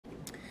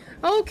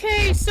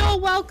Okay, so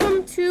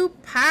welcome to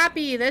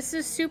Poppy. This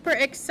is super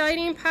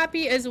exciting.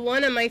 Poppy is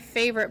one of my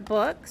favorite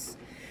books.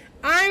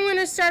 I'm going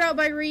to start out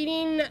by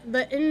reading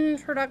the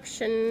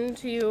introduction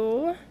to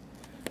you,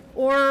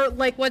 or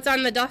like what's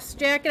on the dust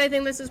jacket. I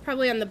think this is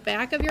probably on the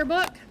back of your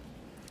book.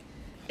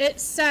 It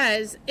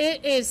says,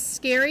 "It is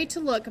scary to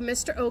look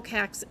Mr.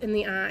 Okax in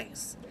the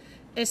eyes,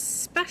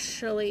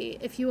 especially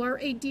if you are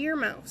a deer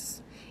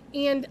mouse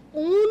and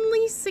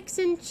only 6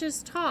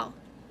 inches tall.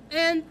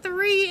 And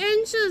 3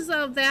 inches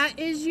of that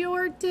is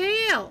your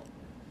tail.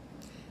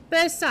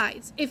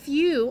 Besides, if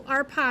you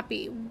are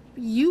Poppy,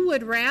 you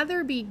would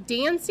rather be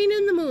dancing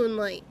in the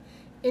moonlight.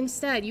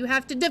 Instead, you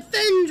have to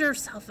defend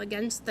yourself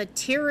against the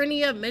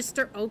tyranny of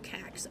Mr.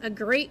 Okax, a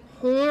great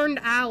horned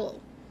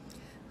owl,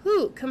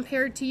 who,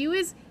 compared to you,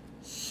 is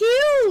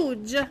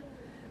huge.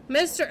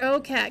 Mr.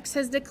 Okax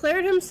has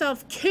declared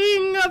himself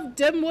king of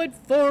Dimwood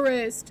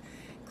Forest,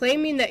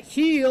 claiming that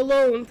he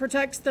alone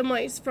protects the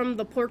mice from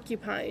the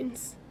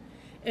porcupines.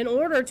 In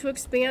order to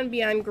expand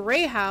beyond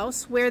Grey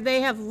House, where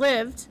they have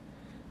lived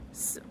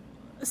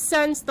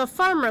since the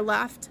farmer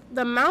left,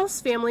 the mouse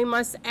family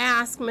must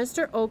ask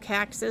Mr.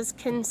 Okax's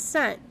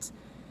consent.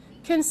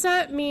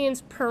 Consent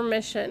means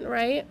permission,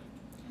 right?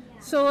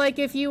 Yeah. So like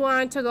if you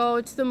want to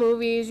go to the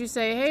movies, you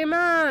say, "Hey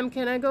Mom,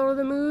 can I go to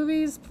the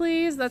movies,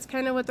 please?" That's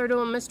kind of what they're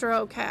doing with Mr.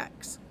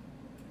 Okax.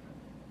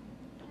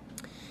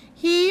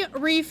 He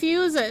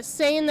refuses,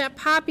 saying that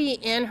Poppy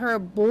and her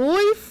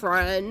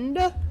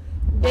boyfriend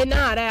did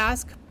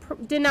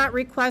not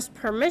request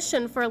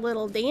permission for a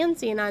little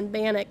dancing on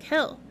Bannock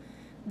Hill.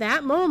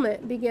 That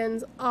moment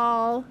begins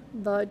all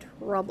the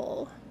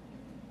trouble.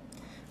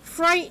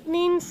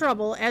 Frightening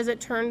trouble, as it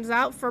turns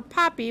out, for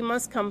Poppy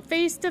must come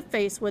face to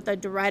face with a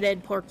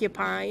dreaded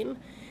porcupine,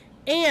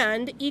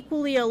 and,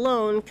 equally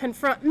alone,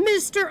 confront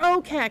Mr.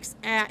 Okax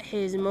at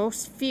his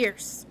most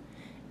fierce.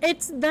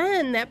 It's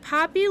then that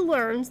Poppy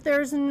learns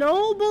there's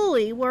no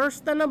bully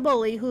worse than a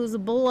bully whose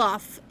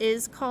bluff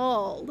is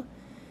called.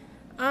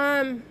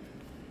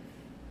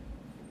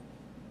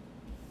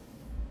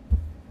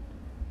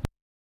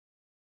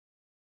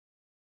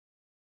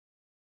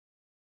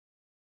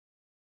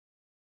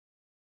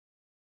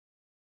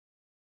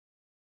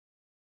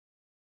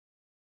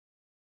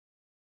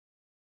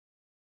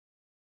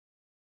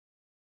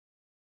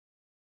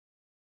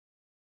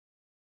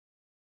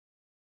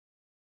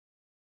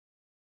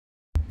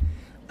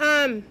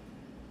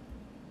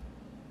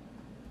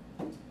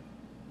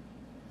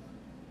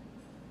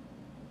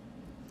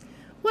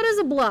 What is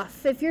a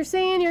bluff? If you're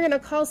saying you're going to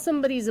call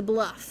somebody's a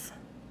bluff.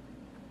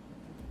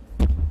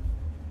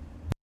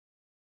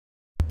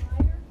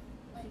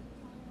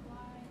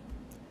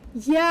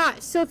 Yeah,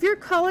 so if you're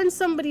calling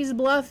somebody's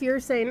bluff, you're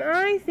saying,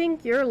 "I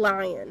think you're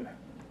lying."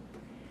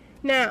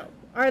 Now,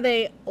 are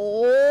they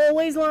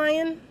always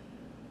lying?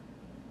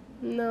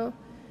 No.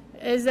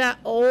 Is that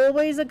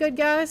always a good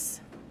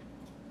guess?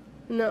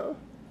 No.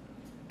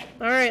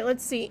 All right,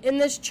 let's see. In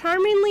this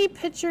charmingly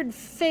pictured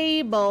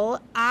fable,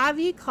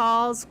 Avi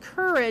calls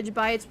courage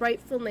by its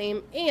rightful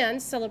name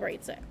and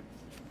celebrates it.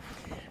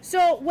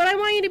 So what I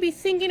want you to be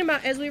thinking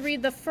about as we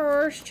read the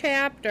first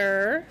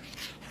chapter,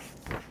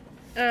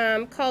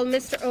 called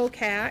Mr.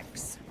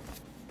 Okax.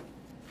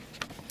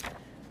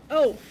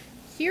 Oh,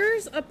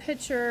 here's a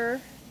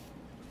picture.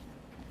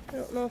 I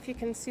don't know if you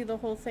can see the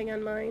whole thing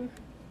on mine.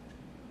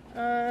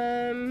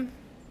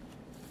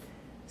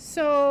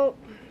 So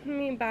let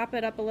me bop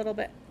it up a little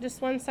bit.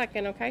 Just 1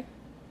 second, okay?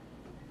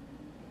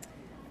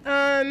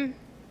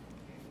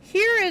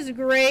 Here is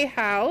Grey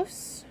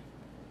House.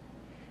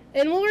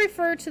 And we'll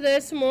refer to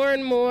this more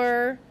and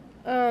more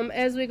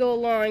as we go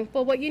along.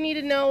 But what you need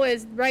to know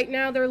is right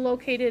now they're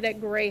located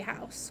at Grey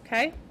House,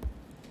 okay?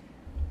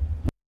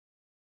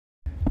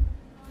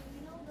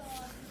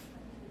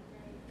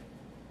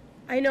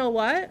 I know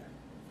what?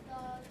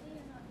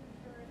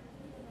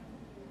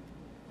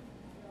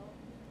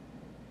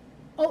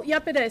 Oh,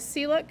 yep, it is.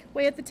 See, look,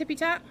 way at the tippy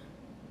top.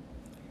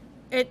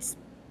 It's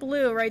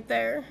blue right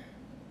there.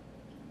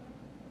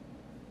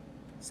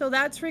 So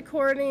that's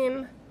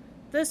recording.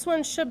 This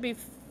one should be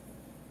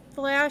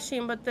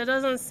flashing, but that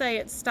doesn't say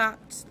it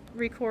stopped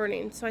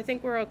recording. So I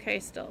think we're okay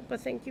still,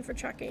 but thank you for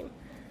checking.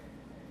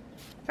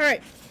 All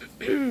right,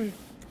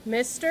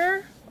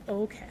 Mr.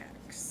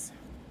 Okax.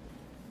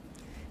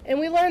 And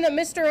we learned that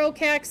Mr.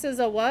 Okax is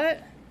a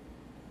what?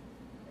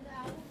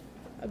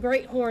 A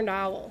great horned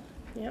owl.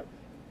 Yep.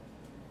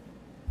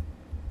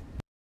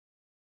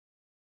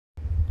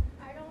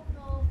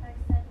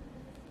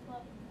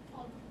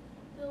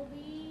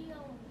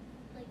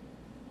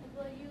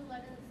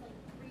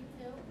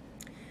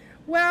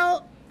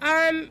 Well,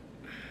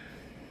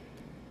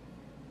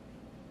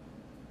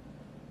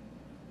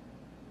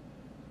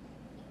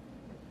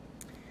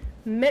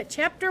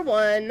 Chapter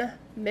 1,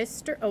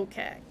 Mr.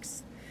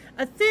 Okax.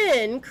 A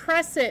thin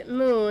crescent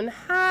moon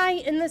high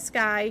in the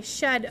sky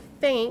shed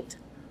faint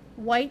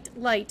white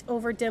light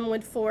over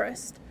Dimwood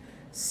Forest.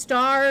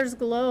 Stars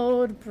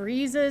glowed,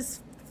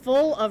 breezes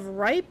full of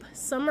ripe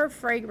summer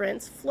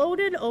fragrance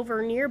floated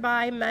over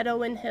nearby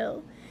meadow and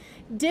hill.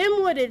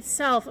 Dim wood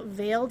itself,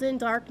 veiled in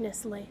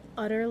darkness, lay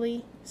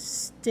utterly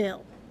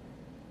still.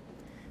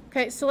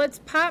 Okay, so let's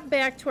pop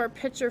back to our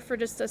picture for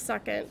just a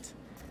second.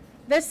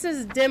 This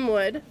is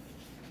Dimwood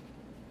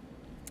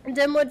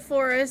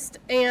Forest,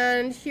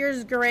 and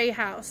here's Gray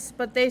House.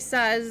 But they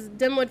says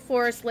Dimwood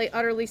Forest lay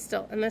utterly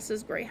still, and this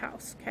is Gray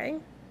House, okay?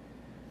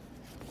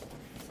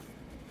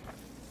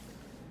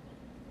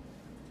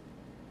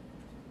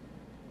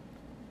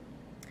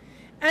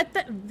 At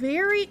the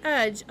very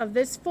edge of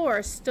this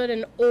forest stood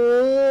an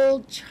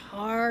old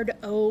charred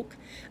oak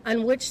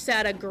on which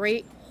sat a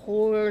great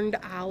horned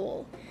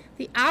owl.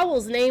 The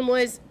owl's name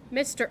was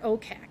Mr.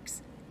 Oakax,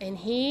 and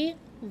he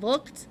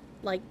looked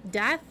like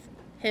death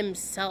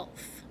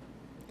himself.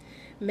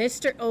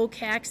 Mr.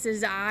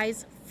 Oakax's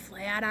eyes,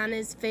 flat on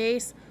his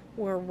face,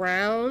 were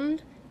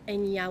round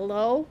and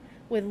yellow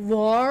with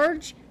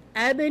large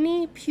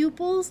ebony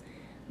pupils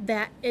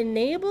that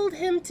enabled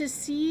him to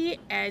see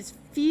as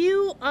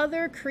few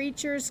other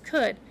creatures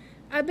could.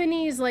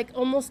 Ebony is like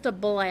almost a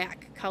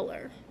black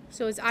color.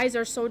 So his eyes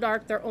are so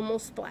dark they're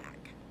almost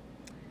black.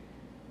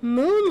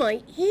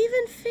 Moonlight,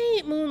 even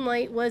faint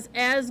moonlight, was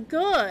as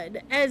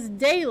good as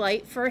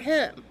daylight for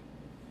him.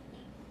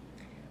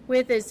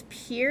 With his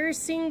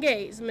piercing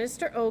gaze,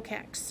 Mr.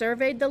 Oakax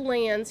surveyed the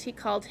lands he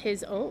called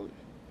his own.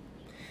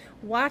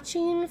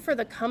 Watching for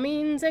the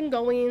comings and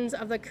goings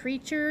of the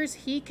creatures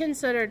he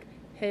considered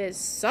his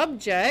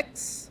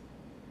subjects.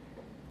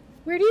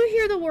 Where do you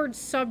hear the word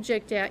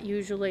subject at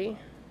usually?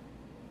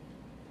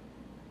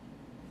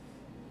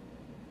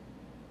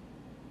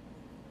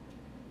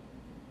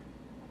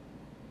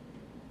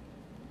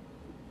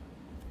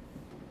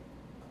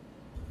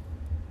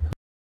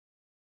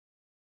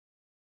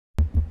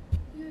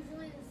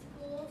 Usually in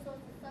school, so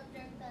it's a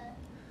subject that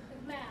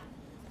is math.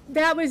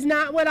 That was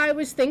not what I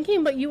was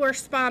thinking, but you are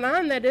spot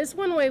on. That is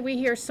one way we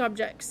hear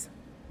subjects.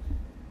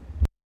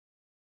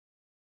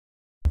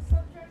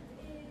 Subject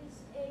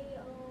is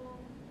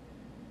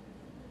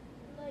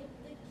like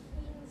the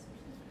king's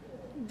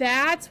people.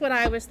 That's what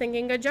I was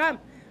thinking. Good job.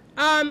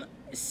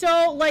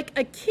 So like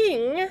a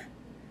king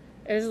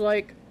is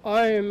like,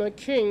 I'm a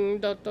king,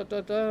 da da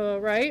da da,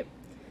 right?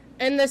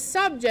 And the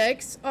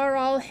subjects are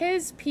all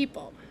his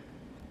people.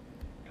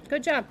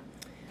 Good job.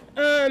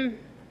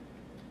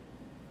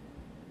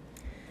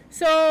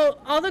 So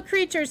all the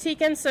creatures he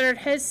considered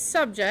his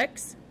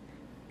subjects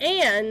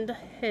and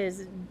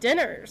his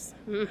dinners.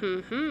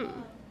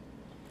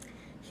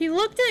 He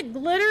looked at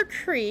Glitter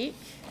Creek.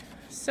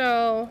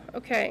 So,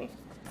 okay.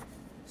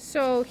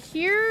 So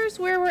here's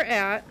where we're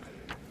at.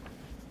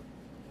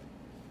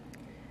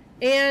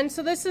 And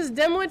so this is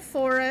Dimwood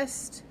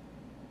Forest.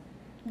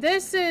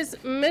 This is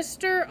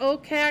Mr.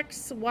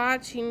 Oakax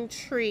Watching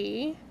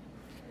Tree.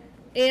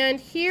 And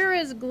here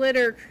is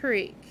Glitter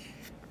Creek.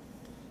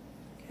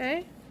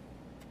 Okay?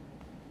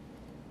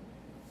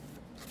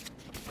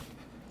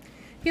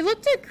 He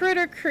looked at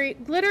Glitter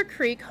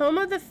Creek, home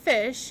of the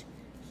fish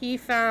he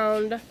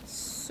found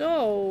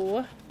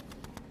so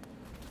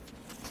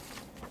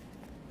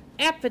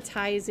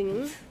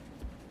appetizing.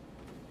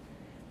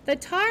 The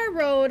tar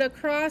road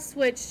across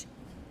which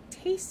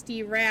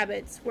tasty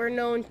rabbits were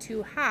known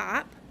to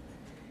hop.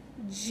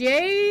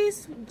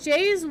 Jay's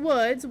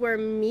woods where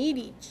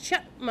meaty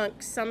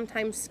chipmunks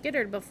sometimes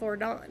skittered before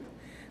dawn.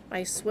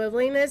 By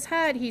swiveling his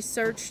head, he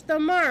searched the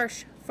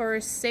marsh for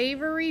a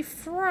savory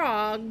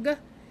frog.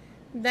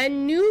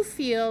 Then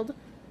Newfield,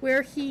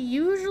 where he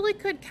usually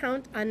could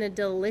count on a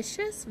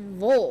delicious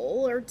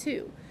vole or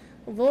two.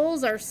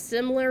 Voles are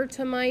similar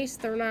to mice.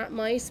 They're not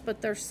mice,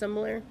 but they're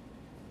similar.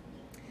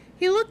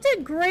 He looked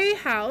at Gray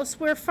House,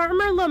 where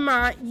Farmer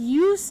Lamont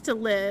used to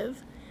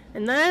live,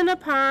 and then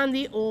upon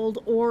the old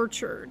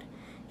orchard.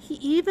 He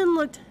even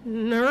looked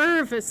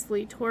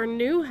nervously toward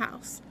New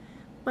House,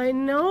 but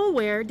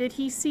nowhere did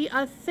he see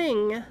a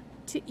thing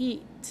to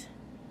eat.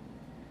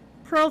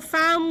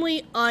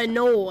 Profoundly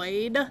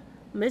annoyed,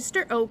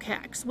 Mr.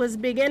 Oakax was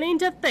beginning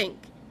to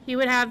think he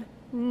would have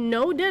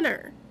no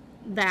dinner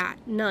that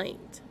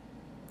night.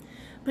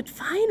 But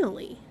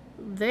finally,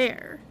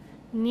 there,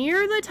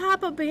 near the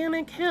top of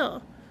Bannock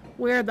Hill,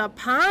 where the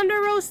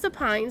ponderosa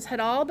pines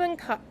had all been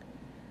cut,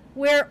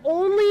 where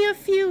only a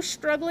few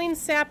struggling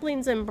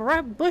saplings and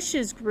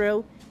bushes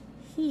grew,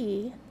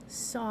 he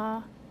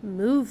saw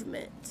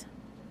movement.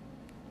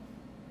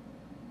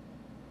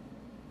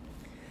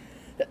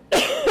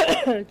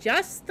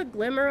 Just the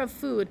glimmer of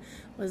food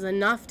was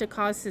enough to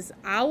cause his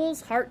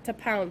owl's heart to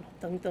pound,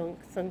 thunk, thunk,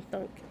 thunk,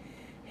 thunk,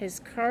 his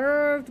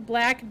curved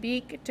black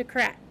beak to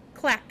clack,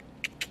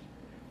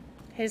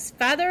 his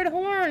feathered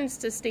horns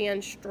to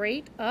stand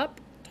straight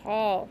up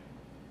tall.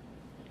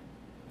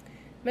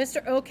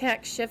 Mr.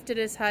 Oakax shifted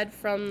his head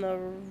from the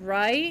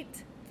right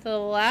to the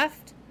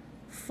left,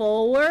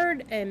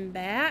 forward and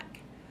back.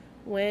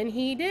 When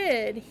he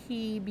did,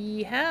 he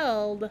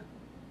beheld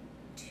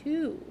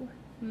 2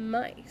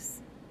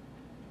 mice.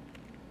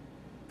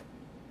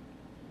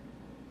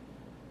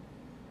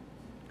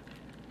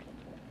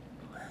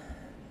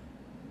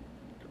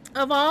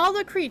 Of all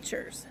the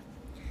creatures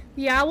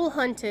the owl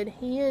hunted,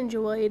 he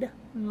enjoyed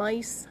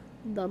mice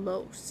the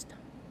most.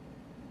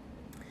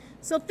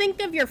 So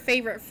think of your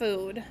favorite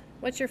food.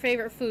 What's your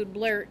favorite food?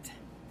 Blurt.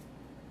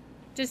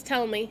 Just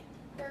tell me.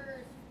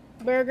 Burgers.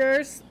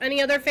 Burgers.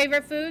 Any other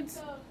favorite foods?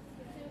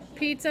 Sushi.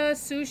 Pizza,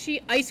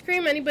 sushi, ice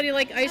cream. Anybody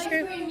like ice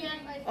cream?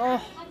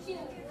 Oh,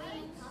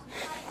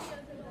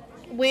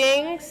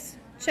 wings.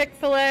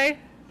 Chick-fil-A.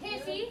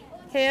 KFC.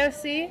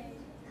 KFC.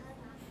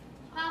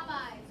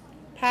 Popeyes.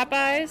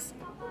 Popeyes.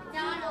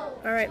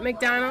 McDonald's. All right,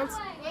 McDonald's.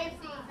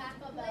 KFC.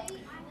 Taco Bell.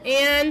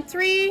 And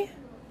 3,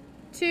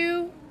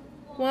 2,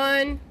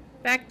 1.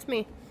 Back to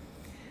me.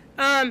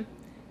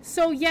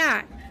 So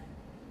yeah,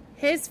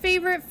 his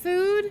favorite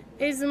food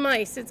is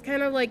mice. It's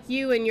kind of like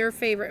you and your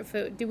favorite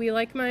food. Do we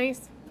like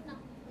mice?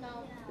 No.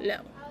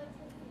 No.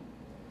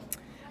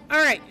 All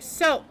right,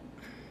 so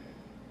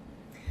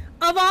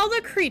of all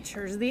the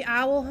creatures the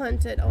owl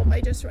hunted, oh,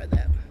 I just read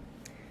that.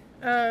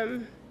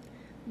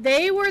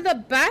 They were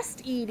the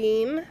best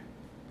eating,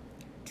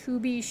 to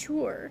be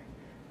sure,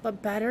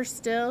 but better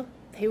still,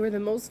 they were the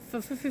most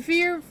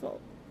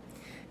fearful.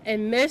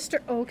 And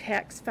Mr.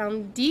 Oakax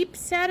found deep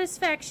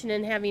satisfaction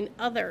in having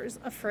others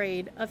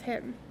afraid of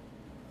him.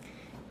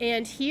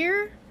 And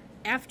here,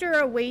 after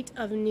a wait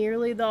of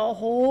nearly the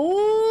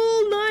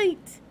whole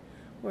night,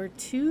 were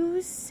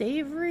 2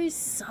 savory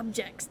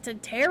subjects to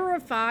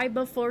terrify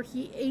before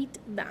he ate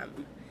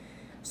them.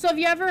 So have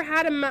you ever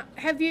had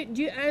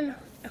and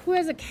who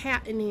has a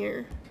cat in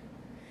here?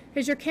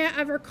 Has your cat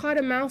ever caught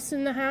a mouse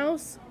in the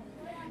house?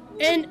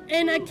 And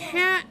a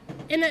cat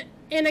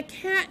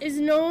is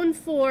known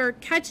for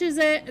catches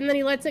it and then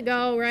he lets it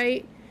go,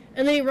 right?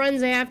 And then he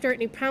runs after it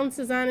and he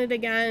pounces on it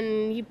again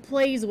and he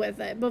plays with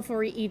it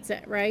before he eats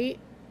it, right?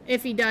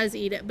 If he does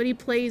eat it, but he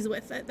plays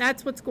with it.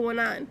 That's what's going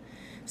on.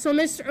 So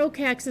Mr.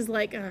 Oakax is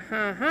like,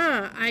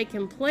 I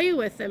can play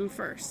with him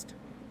first,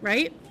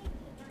 right?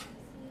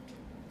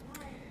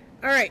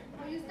 All right.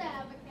 I used to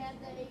have a cat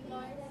that ate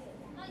mice.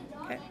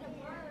 Okay.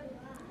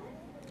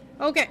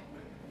 Okay.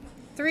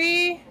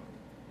 3,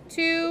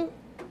 2,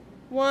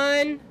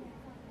 1.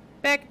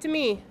 Back to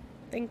me.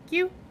 Thank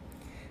you.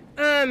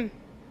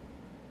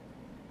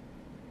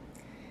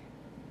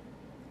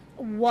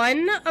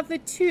 One of the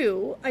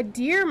 2, a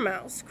deer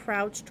mouse,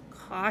 crouched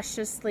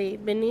cautiously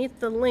beneath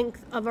the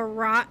length of a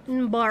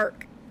rotten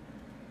bark.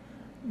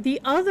 The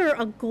other,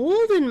 a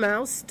golden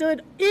mouse,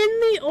 stood in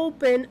the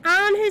open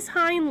on his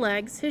hind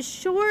legs, his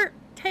short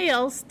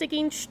tail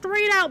sticking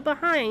straight out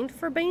behind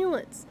for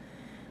balance.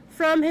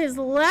 From his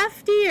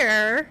left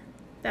ear,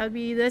 that would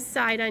be this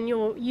side on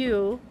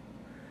you,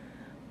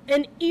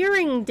 an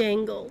earring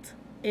dangled.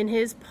 In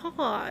his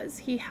paws,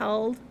 he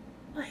held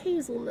a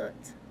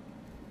hazelnut.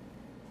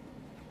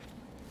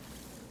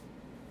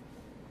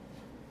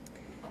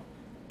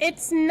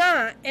 It's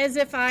not as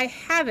if I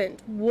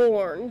haven't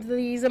warned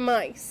these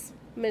mice,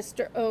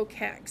 Mr.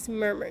 Oakax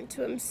murmured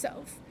to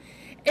himself.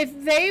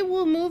 If they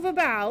will move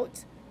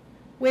about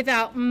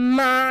without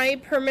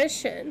my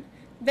permission,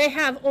 they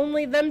have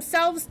only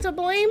themselves to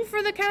blame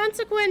for the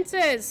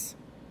consequences.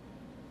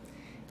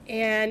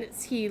 And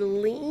as he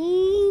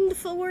leaned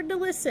forward to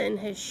listen,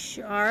 his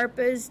sharp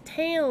as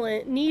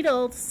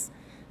needles,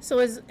 so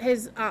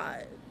his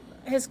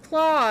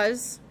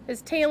claws,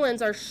 his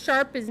talons are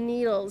sharp as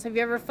needles. Have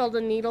you ever felt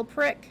a needle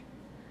prick?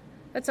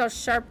 That's how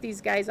sharp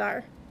these guys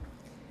are.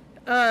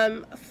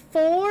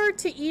 4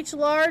 to each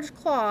large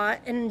claw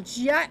and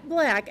jet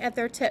black at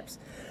their tips.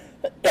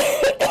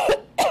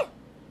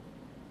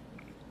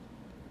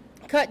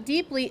 Cut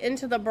deeply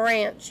into the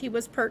branch he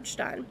was perched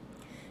on.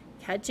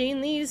 Catching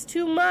these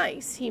 2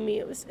 mice, he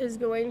mused, is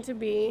going to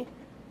be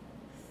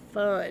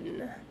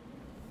fun.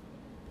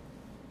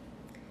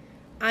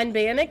 On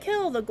Bannock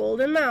the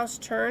golden mouse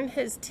turned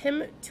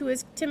to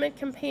his timid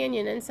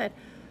companion and said,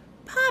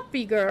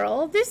 "Poppy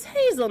girl, this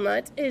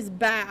hazelnut is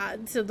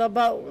bad to the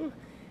bone.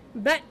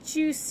 Bet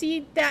you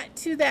see that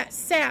to that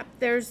sap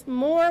there's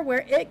more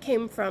where it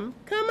came from.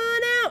 Come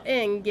on out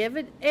and give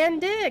it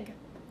and dig."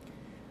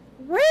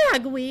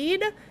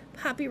 "Ragweed,"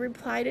 Poppy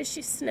replied as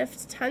she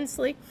sniffed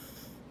tensely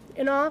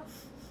in all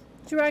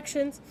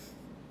directions.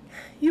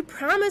 "You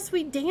promised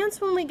we'd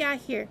dance when we got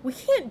here. We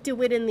can't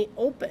do it in the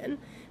open.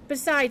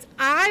 Besides,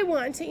 I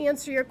want to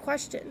answer your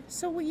question,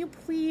 so will you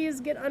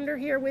please get under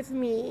here with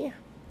me?"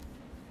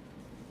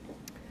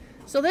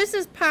 So this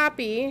is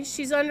Poppy.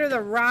 She's under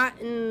the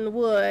rotten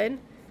wood,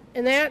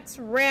 and that's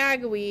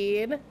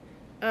Ragweed.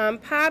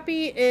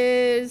 Poppy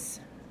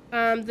is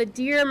the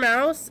deer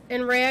mouse,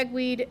 and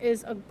Ragweed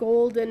is a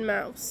golden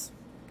mouse.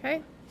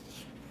 Okay?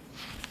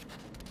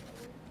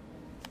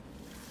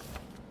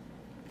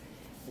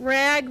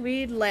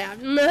 Ragweed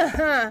laughed.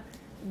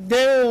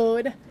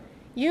 "Dude,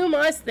 you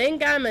must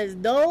think I'm as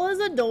dull as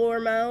a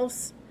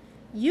dormouse.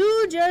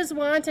 You just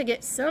want to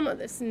get some of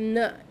this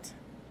nut."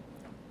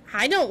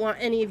 "I don't want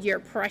any of your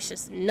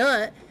precious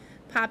nut,"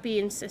 Poppy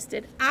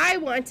insisted. "I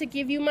want to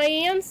give you my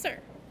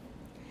answer.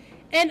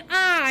 And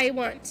I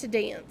want to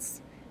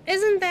dance.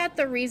 Isn't that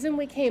the reason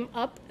we came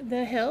up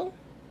the hill?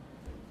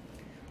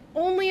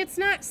 Only it's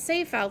not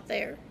safe out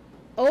there."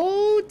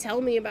 "Oh,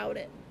 tell me about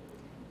it."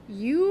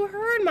 "You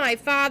heard my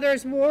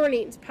father's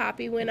warnings,"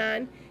 Poppy went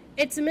on.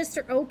 "It's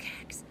Mr.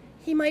 Oakax.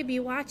 He might be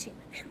watching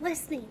and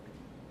listening.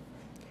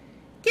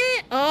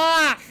 Get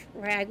off,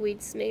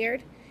 Ragweed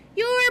sneered.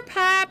 Your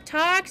pop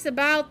talks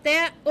about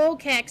that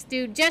Okax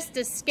dude just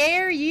to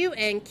scare you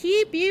and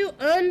keep you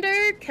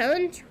under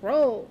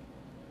control.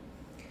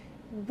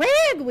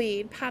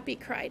 Ragweed, Poppy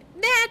cried.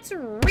 That's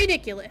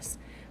ridiculous.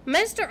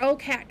 Mr.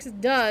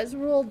 Okax does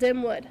rule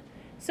Dimwood,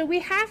 so we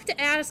have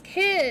to ask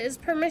his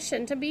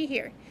permission to be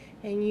here.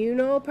 And you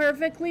know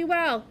perfectly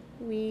well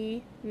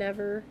we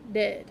never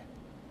did.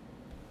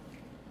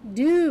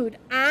 Dude,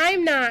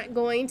 I'm not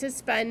going to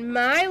spend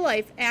my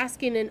life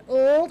asking an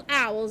old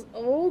owl's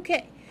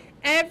okay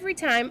every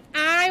time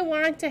I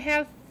want to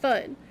have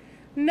fun.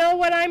 Know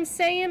what I'm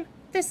saying?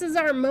 This is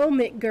our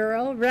moment,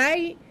 girl,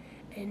 right?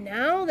 And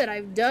now that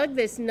I've dug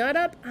this nut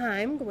up,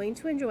 I'm going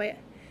to enjoy it.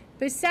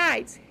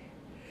 Besides,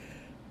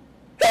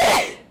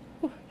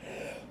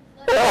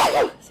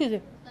 excuse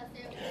me.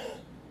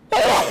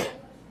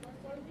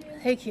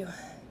 Thank you.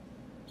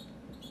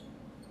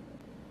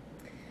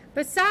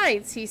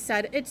 Besides, he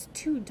said, it's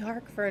too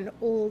dark for an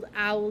old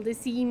owl to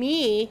see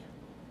me.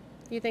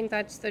 You think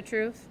that's the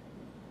truth?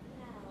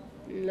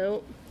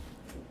 Nope.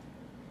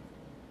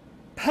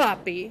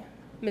 Poppy,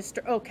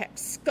 Mr. Okax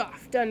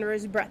scoffed under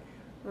his breath.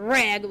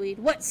 Ragweed,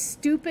 what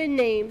stupid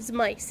names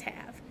mice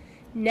have.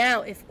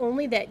 Now, if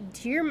only that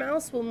dear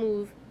mouse will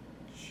move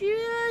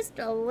just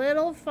a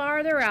little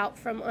farther out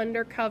from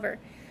under cover,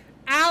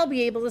 I'll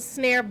be able to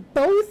snare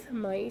both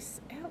mice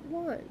at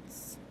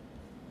once.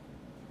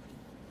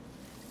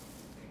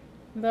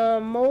 The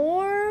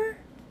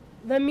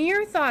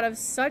mere thought of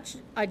such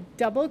a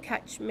double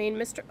catch made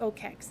Mr.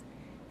 Okax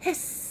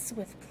hiss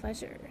with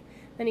pleasure.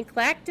 Then he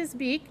clacked his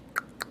beak,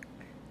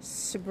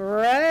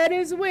 spread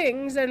his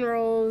wings, and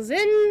rose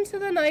into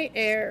the night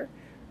air.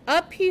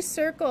 Up he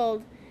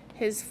circled,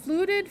 his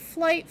fluted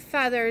flight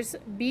feathers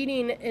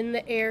beating in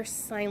the air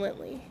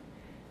silently.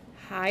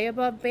 High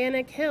above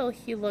Bannock Hill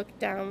he looked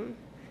down.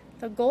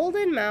 The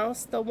golden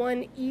mouse, the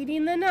one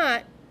eating the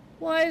nut,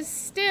 was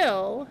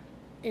still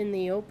in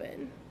the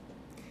open.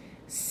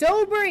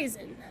 So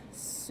brazen,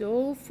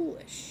 so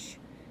foolish.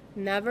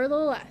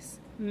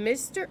 Nevertheless,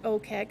 Mr.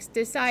 Okax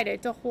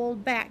decided to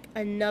hold back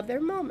another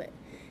moment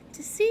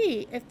to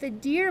see if the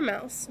deer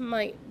mouse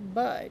might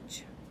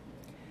budge.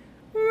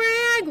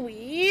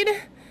 Ragweed,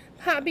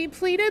 Poppy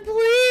pleaded,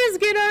 please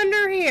get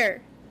under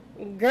here.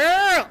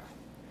 Girl,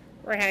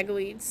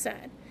 Ragweed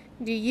said,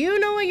 do you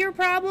know what your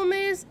problem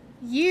is?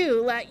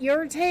 You let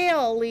your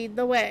tail lead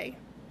the way.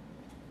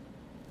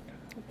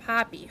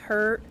 Poppy,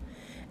 hurt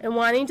and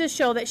wanting to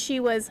show that she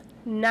was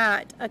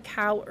not a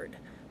coward,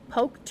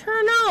 poked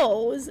her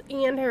nose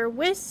and her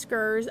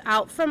whiskers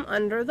out from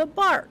under the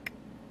bark.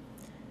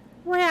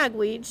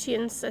 Ragweed, she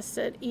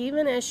insisted,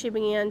 even as she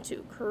began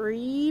to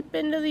creep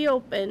into the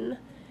open,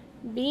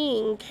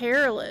 being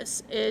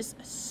careless is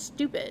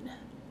stupid.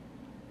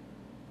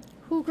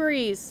 Who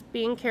agrees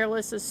being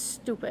careless is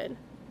stupid?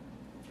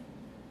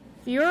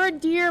 If you're a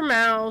deer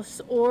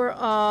mouse or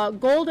a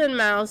golden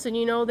mouse and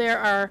you know there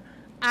are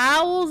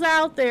owls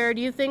out there, do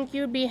you think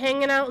you'd be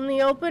hanging out in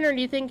the open, or do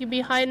you think you'd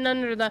be hiding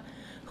under the...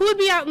 Who would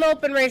be out in the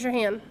open? Raise your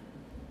hand.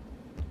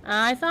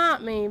 I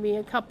thought maybe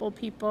a couple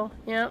people.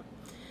 Yep.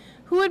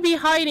 Who would be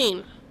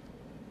hiding?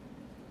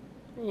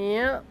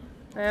 Yep.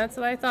 That's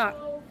what I thought.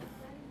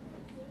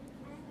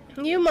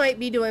 You might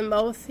be doing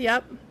both.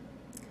 Yep.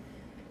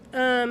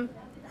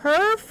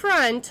 Her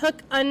friend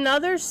took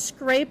another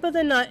scrape of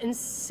the nut and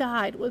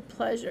sighed with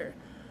pleasure.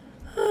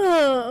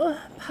 Oh,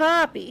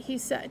 Poppy, he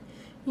said.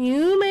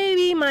 You may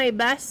be my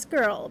best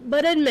girl,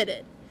 but admit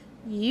it,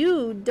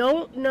 you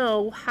don't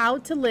know how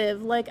to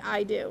live like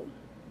I do.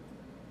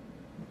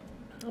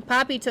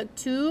 Poppy took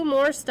 2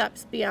 more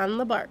steps beyond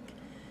the bark.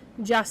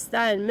 Just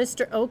then,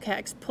 Mr.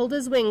 Okax pulled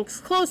his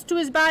wings close to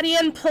his body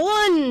and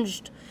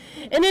plunged.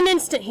 In an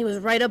instant, he was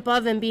right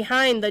above and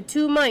behind the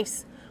 2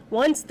 mice.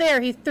 Once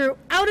there, he threw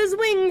out his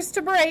wings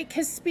to break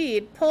his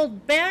speed,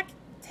 pulled back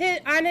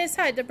on his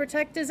head to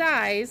protect his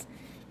eyes,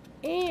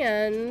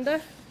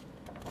 and...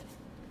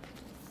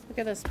 Look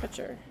at this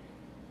picture.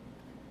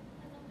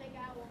 That's a big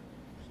owl.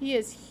 He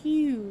is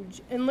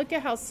huge. And look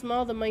at how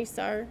small the mice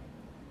are.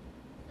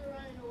 They're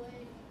running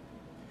away.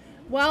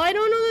 Well, I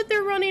don't know that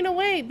they're running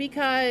away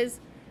because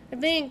I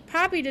think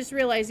Poppy just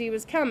realized he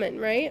was coming,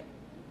 right?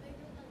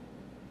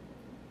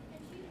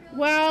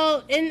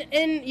 Well,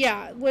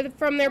 yeah,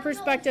 from their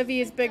perspective, he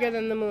is bigger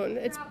than the moon.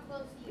 It's,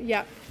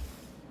 yeah.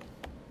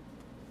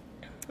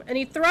 And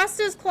he thrust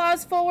his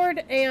claws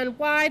forward and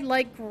wide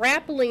like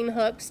grappling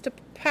hooks to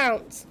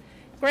pounce.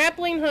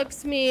 Grappling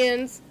hooks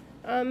means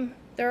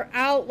they're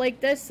out like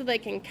this so they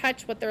can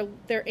catch what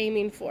they're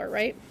aiming for,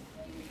 right?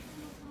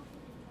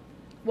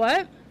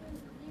 What?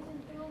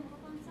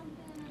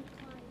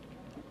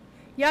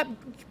 Yep,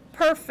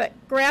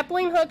 perfect.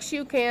 Grappling hooks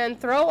you can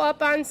throw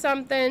up on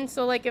something,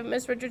 so like if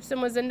Miss Richardson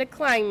was into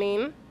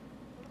climbing.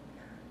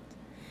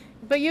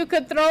 But you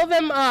could throw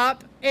them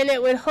up and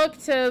it would hook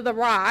to the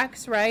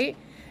rocks, right?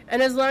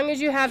 And as long as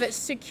you have it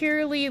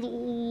securely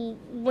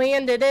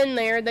landed in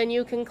there, then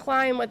you can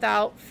climb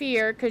without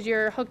fear because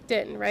you're hooked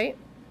in, right?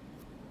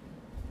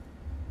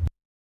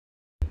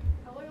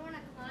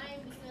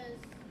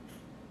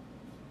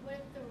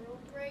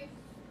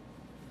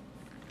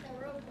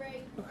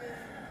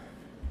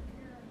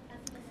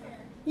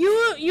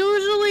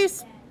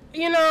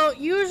 you know,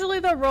 usually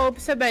the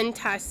ropes have been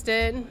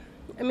tested.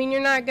 I mean,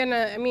 you're not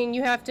gonna, I mean,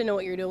 you have to know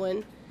what you're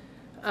doing.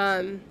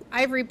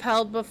 I've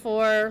repelled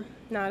before,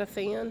 not a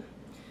fan.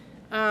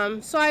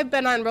 So I've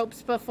been on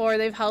ropes before.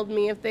 They've held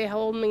me. If they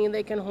hold me,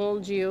 they can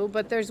hold you.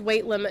 But there's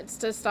weight limits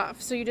to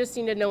stuff, so you just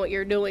need to know what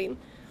you're doing.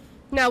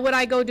 Now, would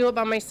I go do it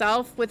by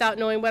myself without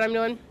knowing what I'm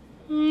doing?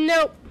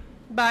 Nope.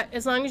 But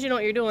as long as you know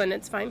what you're doing,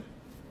 it's fine.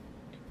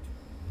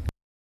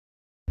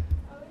 I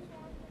always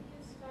wanted to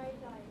do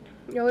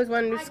skydiving. You always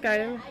want to do I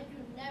skydiving? do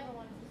never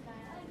want to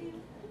do skydiving.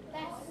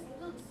 That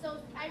looks so.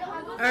 I don't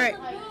have All right.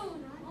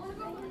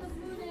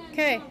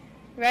 Okay.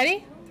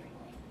 Ready?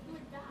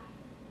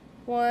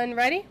 One,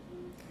 ready?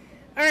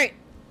 All right.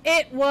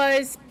 It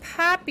was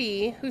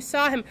Poppy who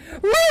saw him.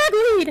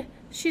 Ragweed!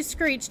 She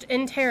screeched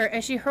in terror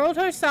as she hurled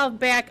herself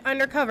back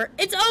under cover.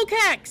 It's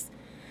Okax!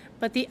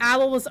 But the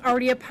owl was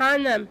already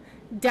upon them.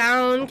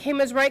 Down came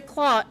his right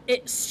claw.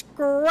 It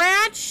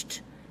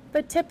scratched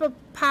the tip of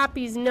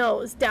Poppy's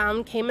nose.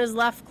 Down came his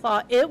left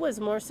claw. It was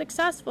more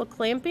successful,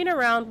 clamping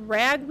around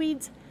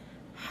Ragweed's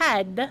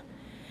head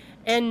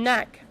and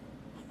neck.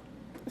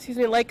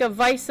 Like a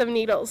vice of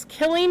needles,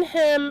 killing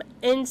him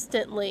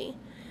instantly.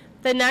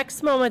 The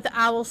next moment, the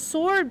owl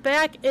soared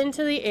back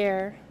into the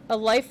air. A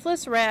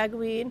lifeless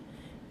ragweed,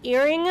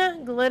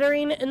 earring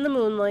glittering in the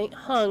moonlight,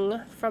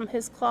 hung from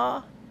his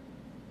claw.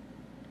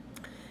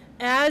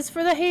 As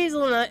for the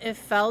hazelnut, it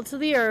fell to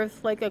the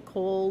earth like a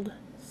cold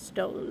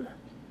stone.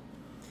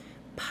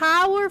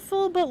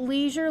 Powerful but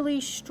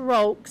leisurely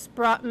strokes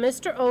brought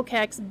Mr.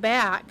 Okax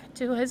back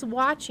to his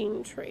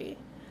watching tree.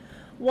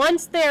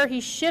 Once there,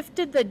 he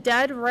shifted the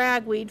dead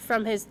ragweed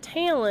from his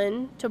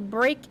talon to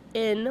break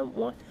in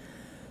one,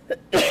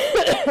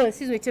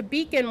 to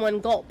beak in one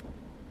gulp.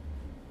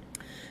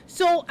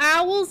 So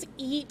owls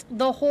eat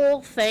the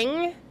whole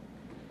thing,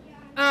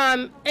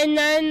 and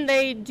then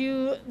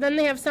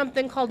they have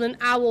something called an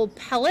owl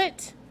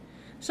pellet.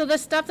 So the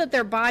stuff that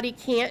their body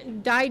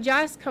can't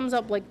digest comes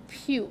up like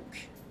puke.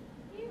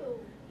 Ew.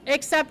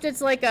 Except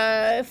it's like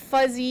a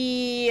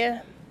fuzzy,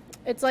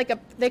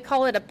 they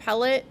call it a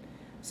pellet.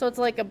 So it's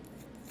like a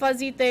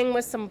fuzzy thing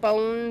with some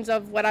bones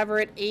of whatever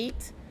it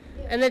ate.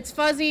 And it's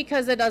fuzzy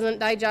because it doesn't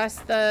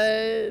digest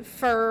the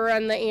fur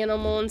and the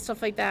animal and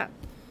stuff like that.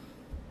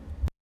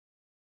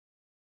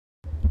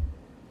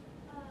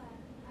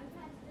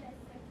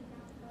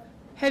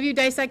 Have you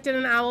dissected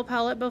an owl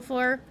pellet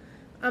before?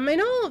 I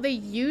know they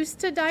used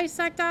to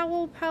dissect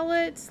owl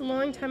pellets a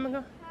long time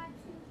ago.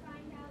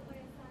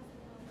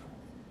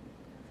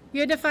 You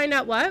had to find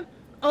out what?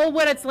 Oh,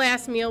 what its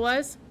last meal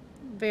was?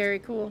 Very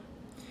cool.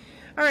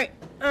 All right.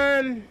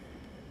 The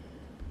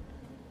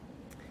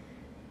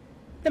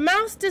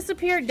mouse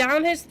disappeared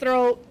down his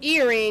throat,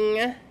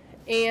 earring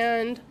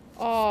and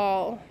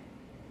all.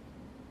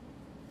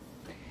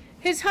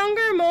 His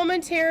hunger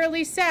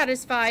momentarily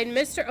satisfied,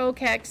 Mr.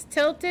 Okax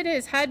tilted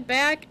his head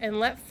back and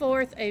let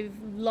forth a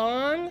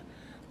long,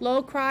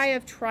 low cry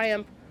of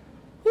triumph.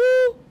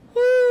 Whoo!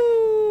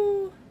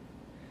 Whoo!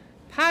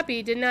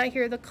 Poppy did not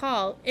hear the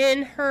call.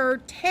 In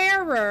her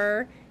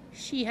terror,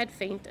 she had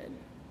fainted.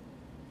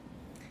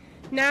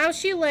 Now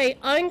she lay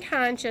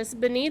unconscious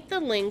beneath the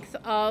length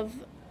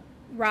of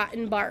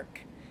rotten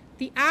bark.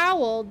 The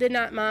owl did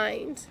not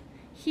mind.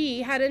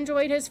 He had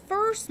enjoyed his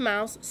first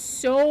mouse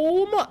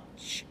so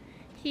much,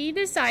 he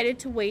decided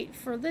to wait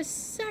for the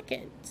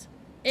second.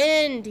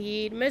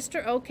 Indeed,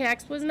 Mr.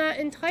 Okax was not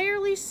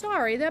entirely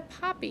sorry that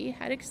Poppy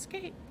had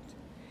escaped.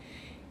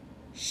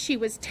 She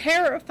was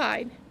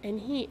terrified, and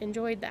he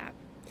enjoyed that.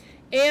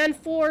 And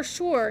for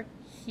sure,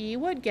 he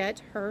would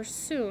get her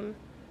soon.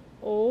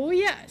 Oh,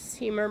 yes,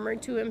 he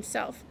murmured to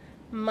himself.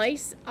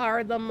 Mice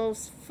are the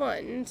most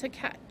fun to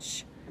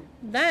catch.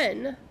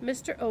 Then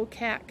Mr.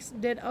 Okax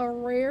did a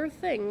rare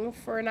thing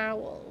for an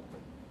owl.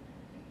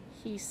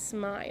 He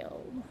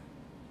smiled.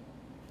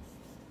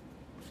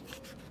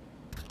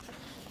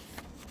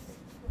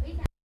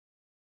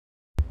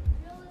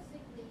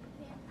 Realistically,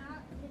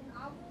 can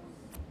owls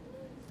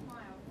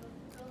smile?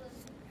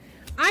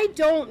 I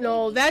don't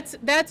know.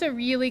 That's a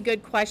really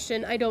good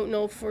question. I don't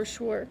know for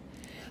sure.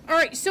 All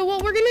right, so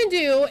what we're going to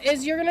do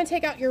is you're going to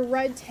take out your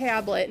red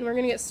tablet, and we're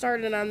going to get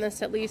started on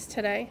this at least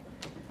today.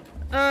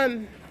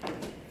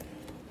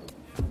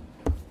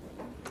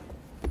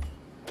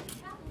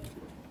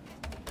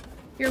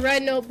 Your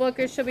red notebook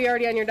should be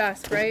already on your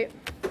desk, right?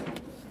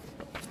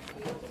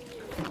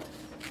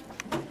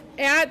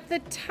 At the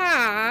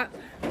top,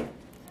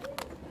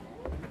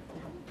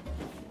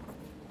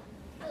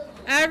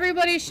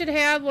 everybody should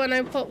have one.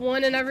 I put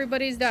one in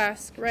everybody's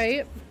desk,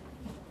 right?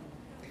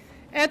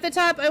 At the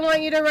top, I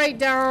want you to write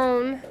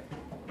down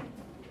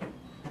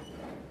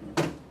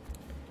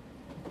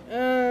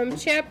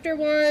chapter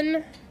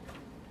 1.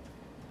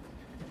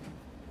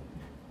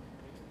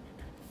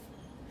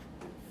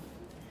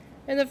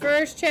 And the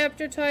first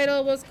chapter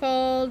title was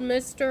called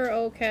Mr.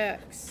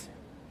 Okax.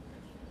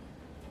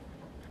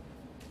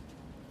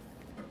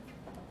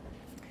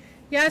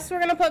 Yes, we're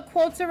going to put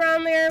quotes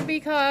around there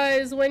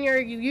because when you're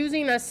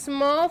using a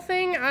small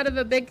thing out of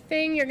a big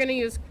thing, you're going to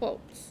use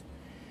quotes.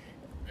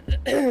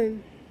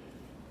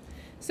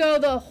 So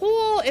the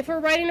whole, if we're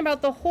writing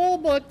about the whole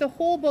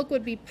book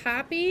would be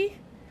Poppy,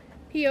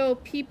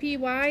 Poppy,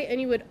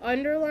 and you would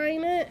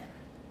underline it.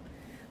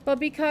 But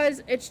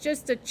because it's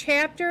just a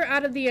chapter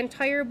out of the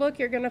entire book,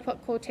 you're going to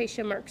put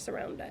quotation marks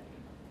around it.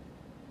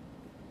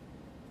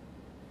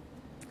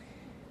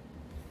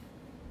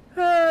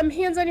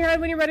 Hands on your head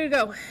when you're ready to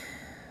go.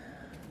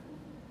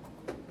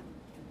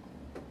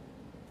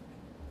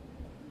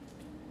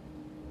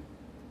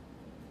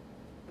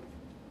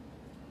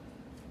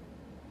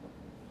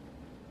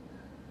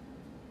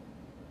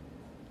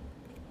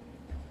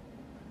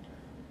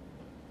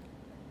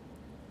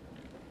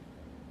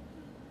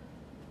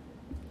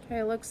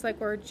 Okay, looks like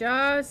we're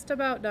just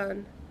about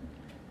done.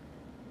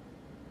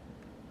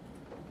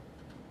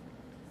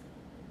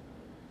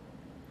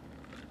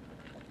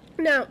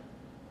 Now,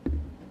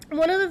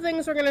 one of the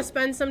things we're going to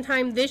spend some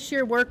time this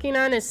year working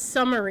on is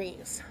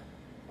summaries.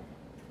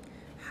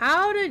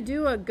 How to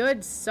do a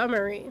good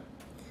summary.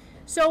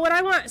 So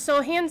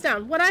hands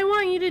down, what I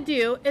want you to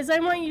do is I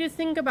want you to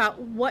think about,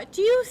 what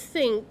do you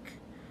think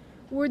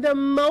were the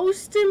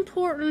most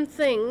important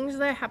things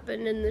that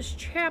happened in this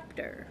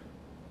chapter?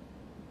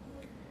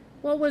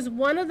 What was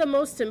one of the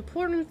most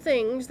important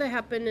things that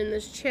happened in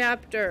this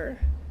chapter?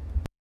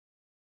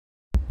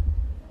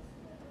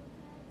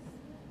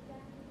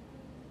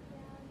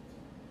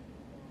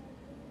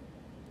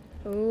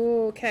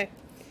 Okay.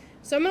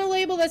 So I'm going to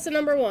label this a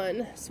number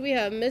 1. So we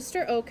have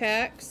Mr.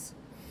 Okax.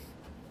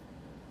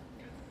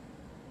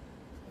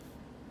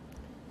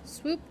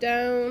 Swoop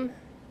down.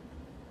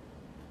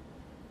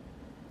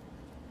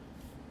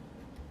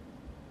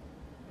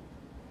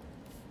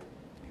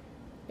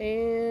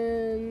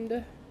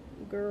 And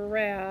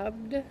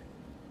grabbed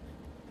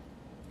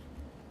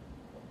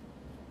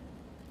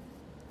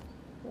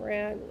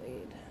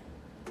Ragweed.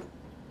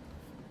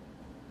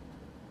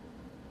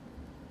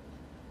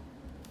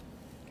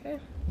 Okay.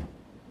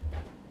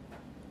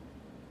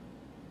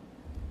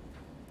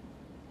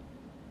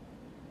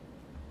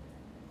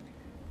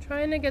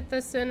 Trying to get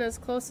this in as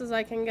close as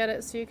I can get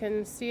it so you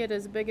can see it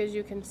as big as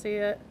you can see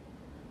it.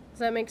 Does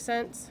that make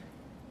sense?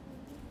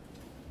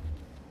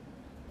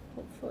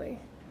 Hopefully.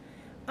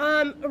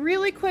 A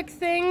really quick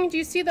thing, do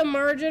you see the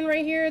margin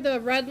right here? The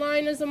red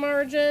line is a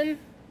margin.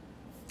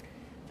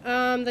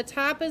 The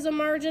top is a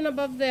margin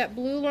above that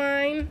blue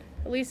line.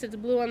 At least it's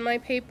blue on my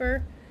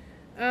paper.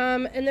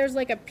 And there's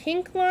like a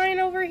pink line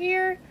over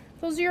here.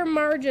 Those are your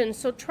margins.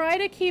 So try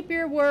to keep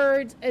your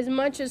words as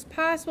much as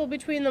possible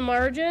between the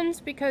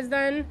margins, because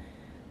then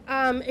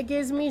it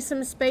gives me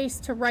some space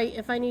to write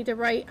if I need to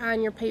write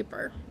on your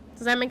paper.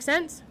 Does that make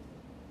sense?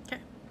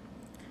 Okay.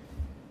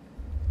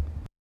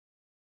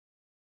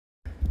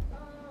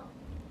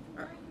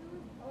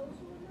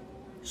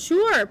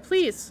 Sure,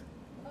 please.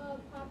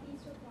 Poppy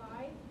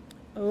survived.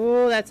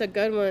 Oh, that's a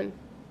good one.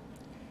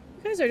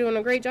 You guys are doing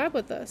a great job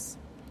with this.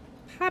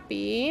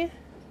 Poppy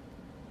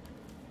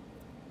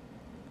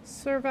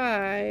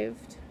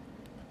survived.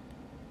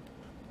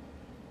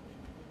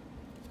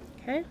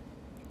 Okay.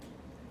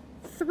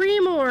 3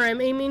 more.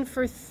 I'm aiming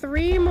for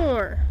 3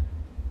 more.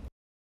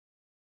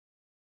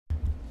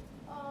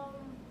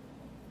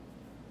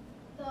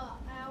 The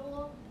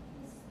owl,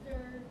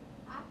 Mr.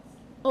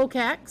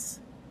 Okax.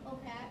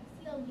 Okay,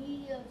 he'll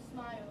need a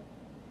smile.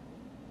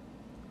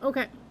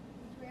 Okay.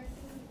 It's rare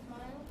for him to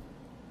smile.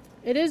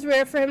 It is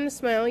rare for him to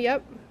smile,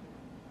 yep.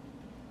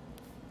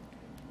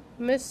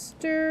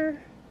 Mr.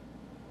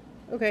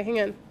 Okay, hang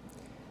on.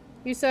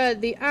 You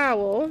said the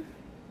owl.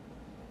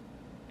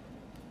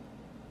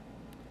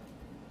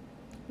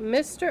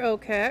 Mr.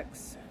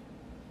 Okax.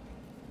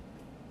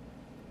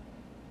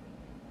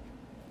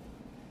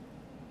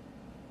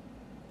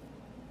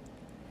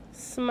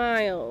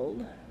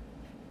 Smiled.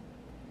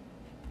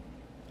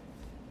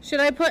 Should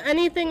I put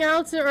anything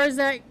else, or is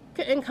that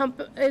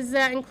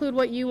include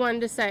what you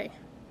wanted to say?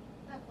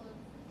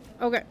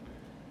 Okay.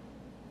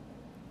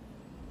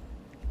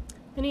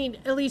 I need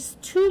at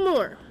least 2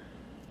 more.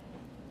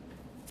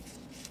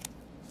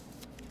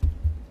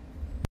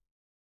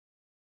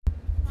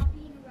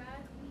 Poppy and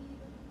Ragweed,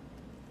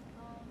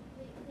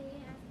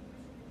 they asked permission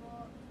to go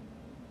up.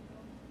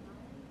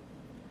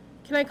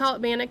 Can I call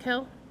it Bannock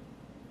Hill?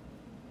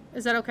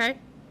 Is that okay?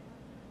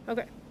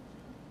 Okay.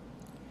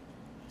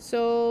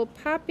 So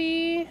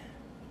Poppy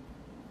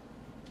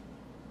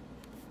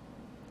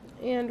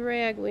and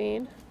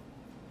Ragweed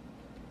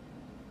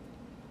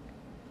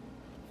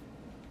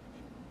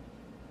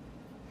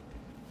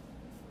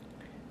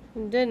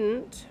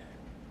didn't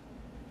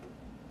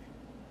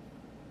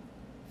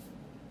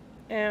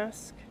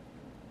ask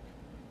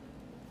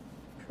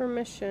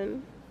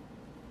permission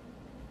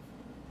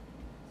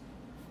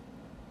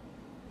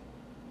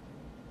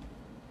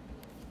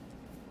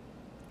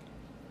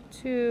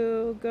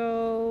to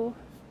go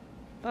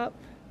up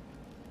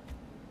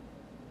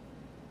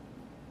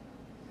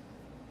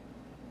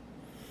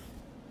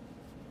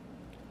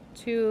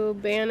to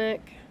Bannock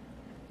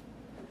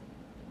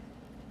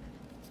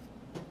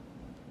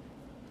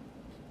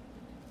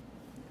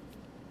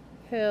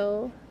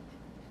Hill.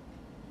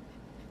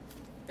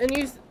 And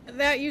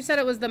you said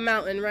it was the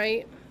mountain,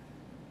 right?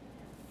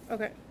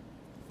 Okay.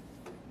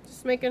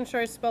 Just making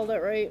sure I spelled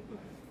it right.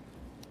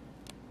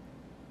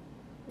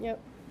 Yep.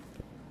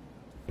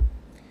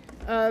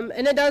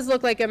 And it does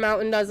look like a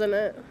mountain, doesn't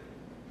it?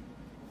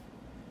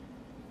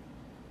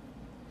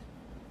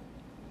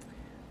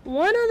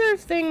 One other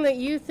thing that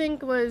you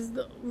think was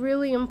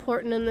really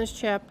important in this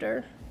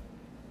chapter.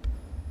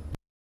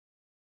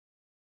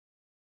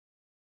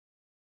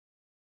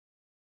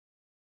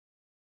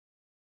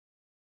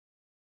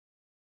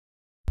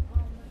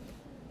 Him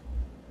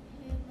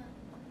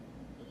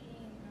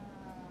eating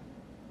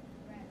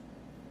bread.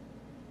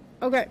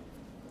 Okay.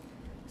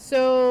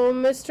 So,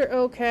 Mr.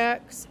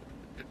 Okax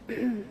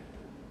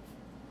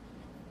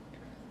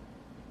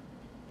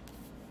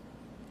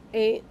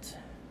ate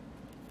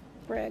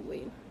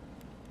ragweed.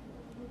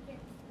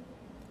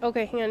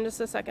 Okay, hang on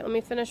just a second. Let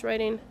me finish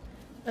writing,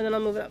 and then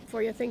I'll move it up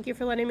for you. Thank you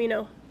for letting me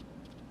know.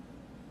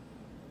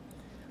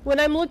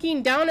 When I'm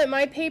looking down at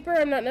my paper,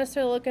 I'm not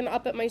necessarily looking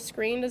up at my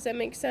screen. Does that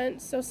make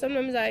sense? So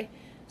sometimes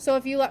so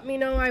if you let me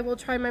know, I will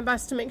try my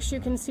best to make sure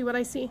you can see what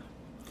I see.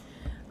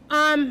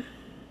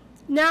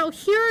 Now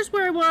here's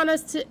where I want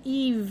us to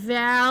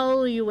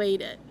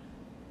evaluate it.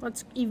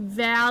 Let's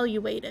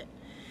evaluate it.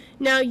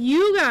 Now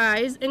you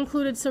guys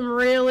included some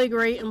really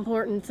great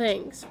important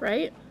things,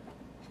 right?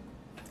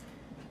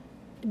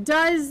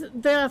 Does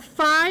the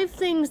 5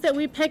 things that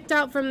we picked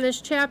out from this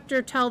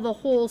chapter tell the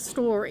whole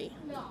story?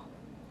 No.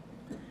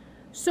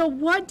 So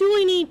what do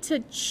we need to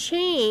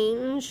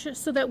change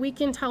so that we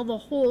can tell the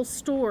whole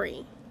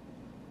story?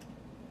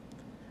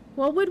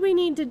 What would we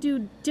need to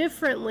do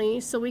differently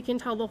so we can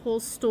tell the whole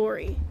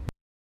story?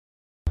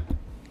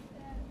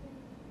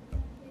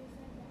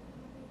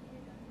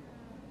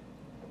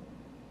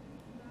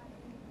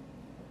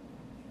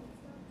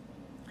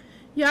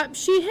 Yep,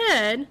 she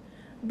hid.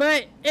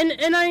 But, and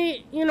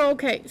I,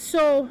 okay,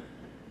 so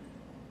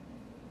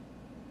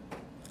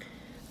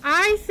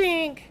I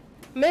think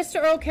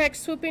Mr. Okax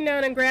swooping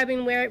down and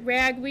grabbing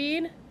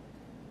ragweed,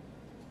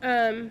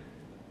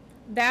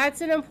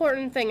 that's an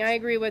important thing. I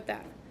agree with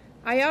that.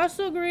 I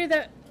also agree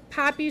that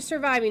Poppy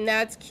surviving,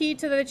 that's key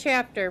to the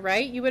chapter,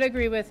 right? You would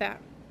agree with that.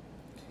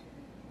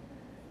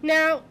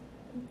 Now,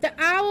 the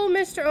owl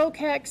Mr.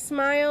 Okax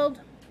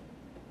smiled,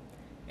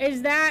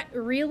 is that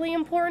really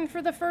important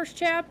for the first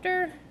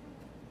chapter?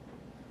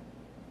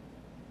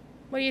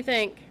 What do you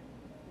think?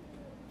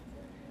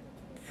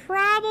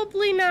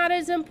 Probably not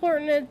as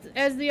important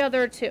as the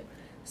other 2.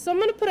 So I'm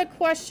going to put a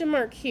question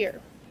mark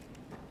here.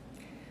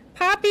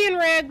 Poppy and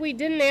Ragweed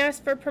didn't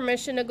ask for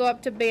permission to go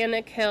up to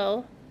Bannock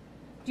Hill.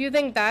 Do you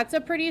think that's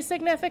a pretty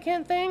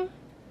significant thing?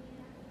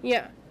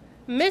 Yeah.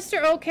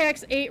 Mr.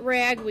 Okax ate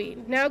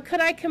ragweed. Now,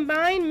 could I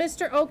combine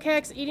Mr.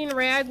 Okax eating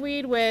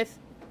ragweed with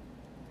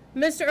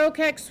Mr.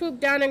 Okax swooped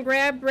down and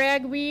grabbed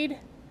ragweed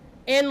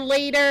and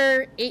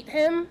later ate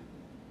him?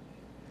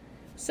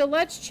 So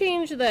let's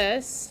change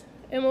this,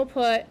 and we'll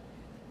put,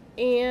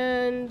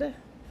 and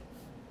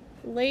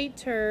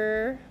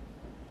later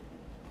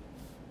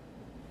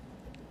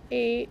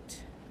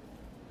ate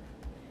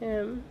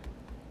him.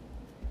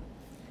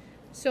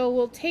 So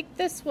we'll take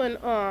this one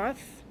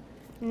off,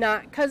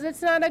 not because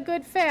it's not a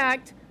good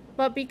fact,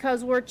 but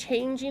because we're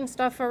changing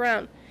stuff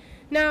around.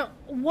 Now,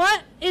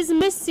 what is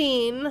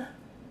missing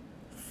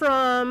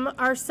from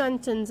our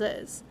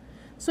sentences?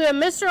 So we have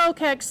Mr.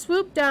 Okax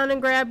swooped down and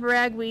grabbed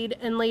ragweed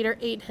and later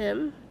ate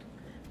him.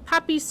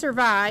 Poppy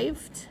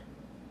survived.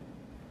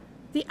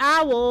 The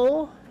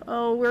owl,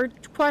 we're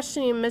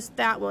questioning, missed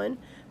that one.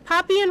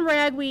 Poppy and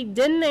Ragweed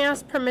didn't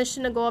ask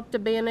permission to go up to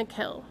Bannock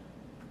Hill.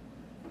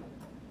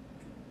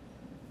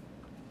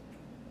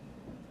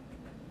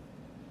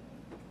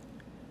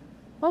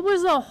 What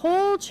was the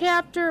whole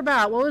chapter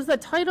about? What was the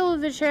title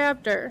of the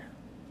chapter?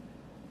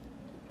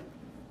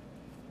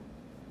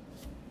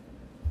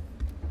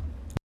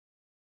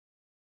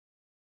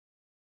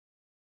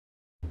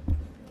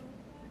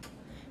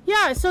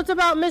 Yeah, so it's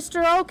about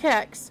Mr.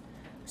 Okax.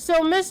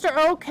 So Mr.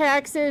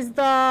 Okax is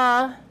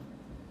the...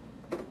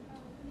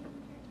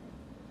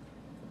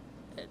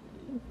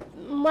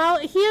 Well,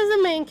 he is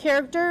a main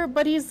character,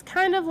 but he's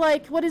kind of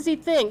like, what does he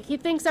think? He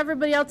thinks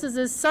everybody else is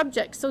his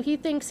subject, so he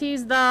thinks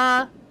he's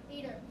the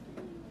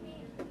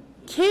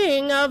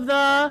king of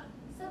the...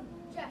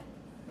 Subject.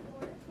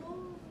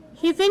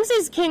 He thinks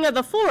he's king of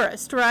the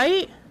forest,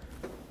 right?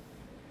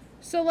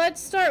 So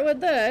let's start with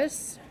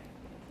this.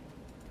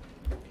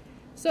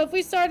 So if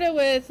we started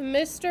with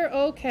Mr.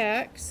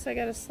 Okax, I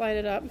gotta slide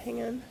it up,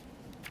 hang on.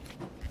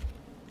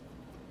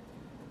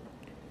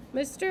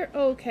 Mr.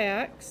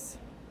 Okax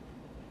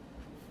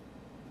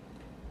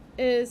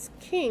is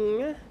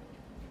king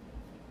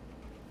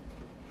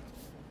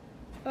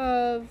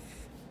of,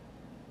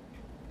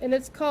 and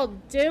it's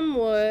called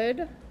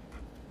Dimwood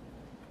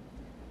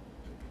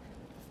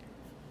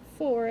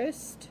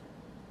Forest.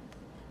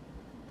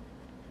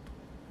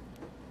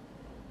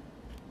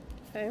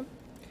 Okay.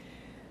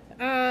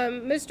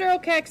 Mr.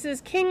 Okax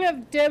is king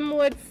of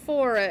Dimwood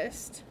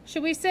Forest.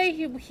 Should we say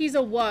he's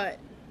a what?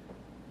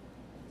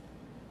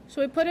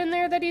 Should we put in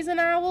there that he's an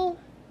owl?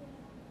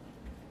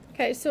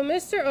 Okay, so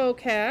Mr.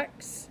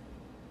 Okax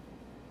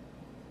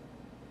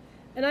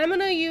And I'm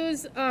gonna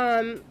use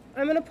I'm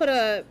gonna put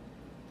a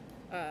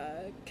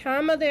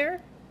comma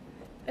there,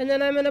 and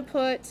then I'm gonna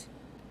put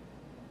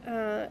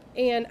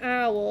an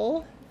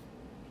owl,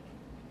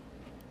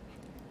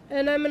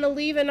 and I'm gonna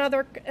leave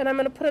another, and I'm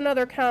gonna put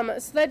another comma.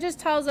 So that just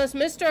tells us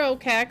Mr.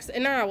 Okax,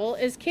 an owl,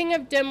 is king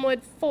of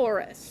Dimwood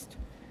Forest.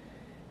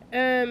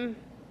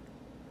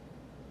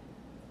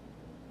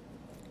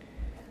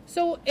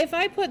 So if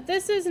I put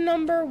this is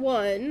number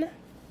 1,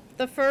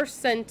 the first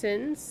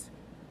sentence.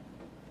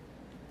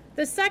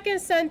 The second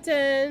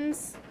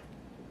sentence,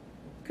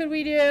 could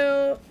we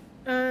do,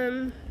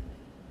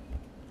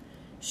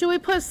 should we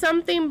put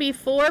something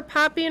before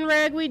Poppy and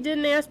Ragweed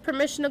didn't ask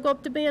permission to go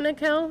up to Bannock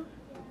Hill?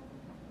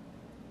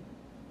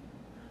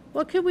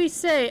 What could we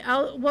say?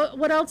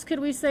 What else could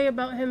we say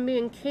about him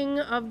being king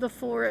of the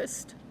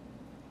forest?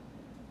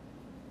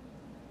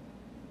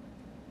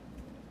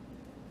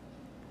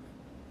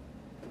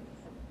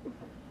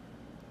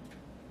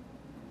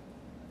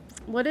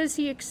 What does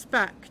he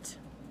expect?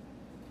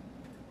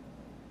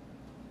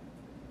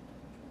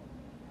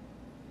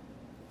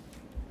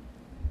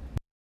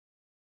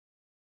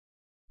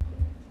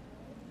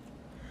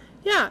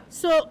 Yeah,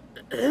 so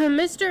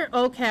Mr.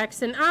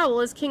 Okax, an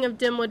owl, is king of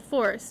Dimwood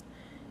Forest.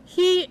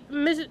 He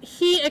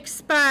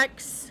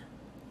expects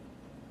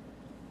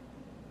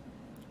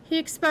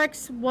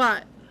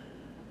what?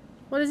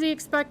 What does he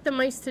expect the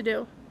mice to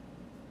do?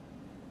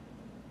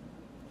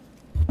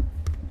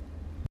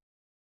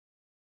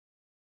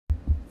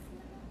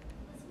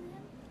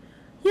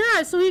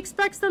 Yeah, so he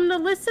expects them to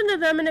listen to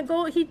them, and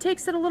he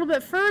takes it a little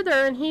bit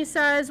further, and he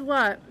says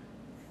what?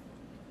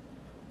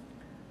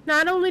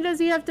 Not only does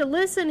he have to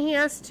listen, he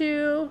has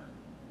to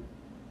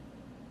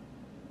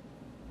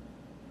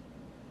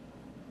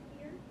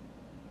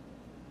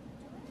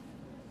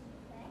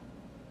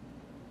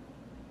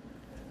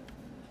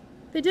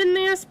they didn't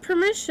ask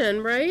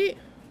permission, right?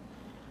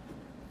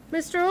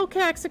 Mr.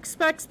 Okax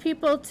expects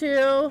people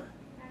to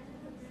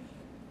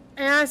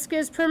ask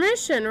his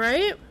permission,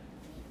 right?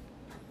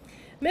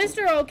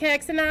 Mr.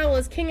 Okax, an owl,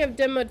 is king of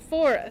Dimwood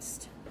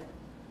Forest.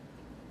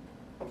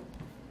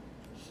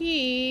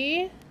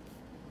 He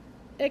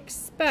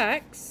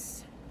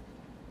expects...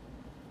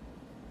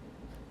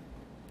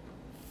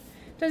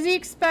 Does he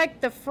expect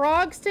the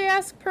frogs to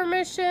ask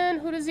permission?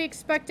 Who does he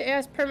expect to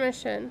ask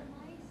permission?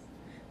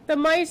 The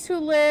mice who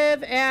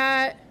live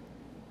at...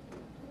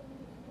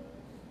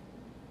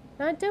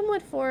 Not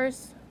Dimwood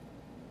Forest.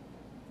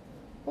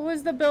 What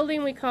was the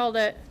building we called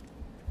it?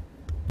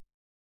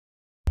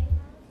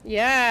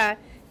 Yeah,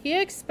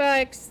 he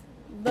expects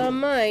the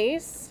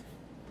mice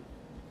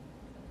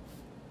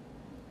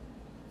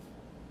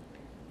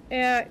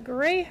at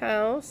Grey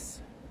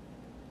House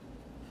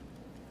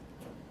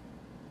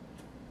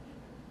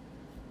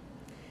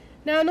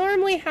Now,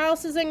 normally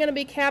house isn't going to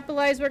be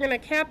capitalized. We're going to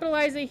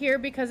capitalize it here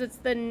because it's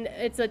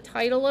a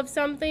title of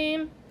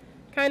something.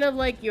 Kind of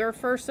like your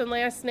first and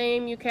last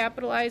name you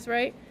capitalize,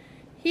 right?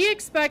 He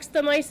expects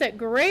the mice at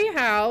Grey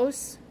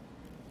House,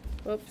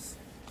 whoops,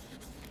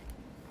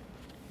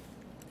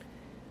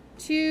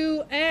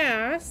 to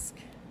ask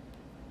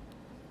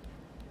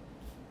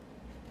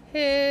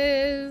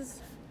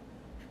his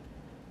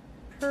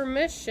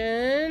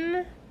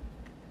permission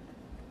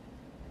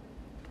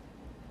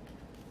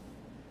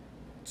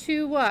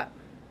to what?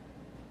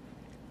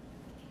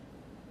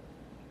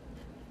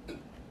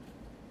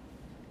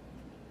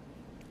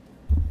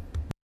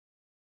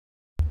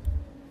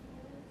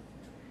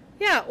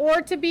 Yeah,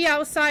 or to be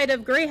outside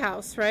of Grey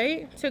House,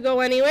 right? To go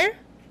anywhere?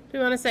 Do you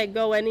want to say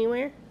go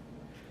anywhere?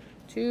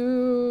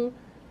 To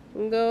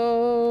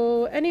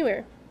go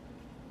anywhere.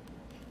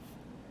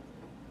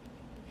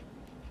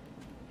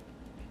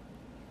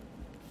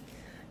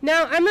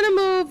 Now, I'm going to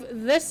move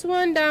this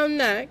one down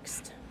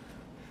next.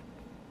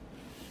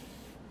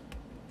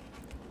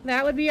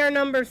 That would be our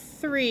number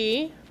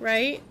 3,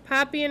 right?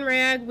 Poppy and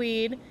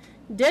Ragweed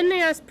didn't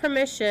ask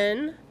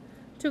permission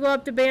to go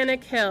up to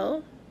Bannock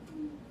Hill.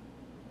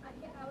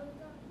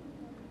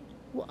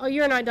 Oh,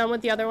 you're not done with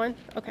the other one?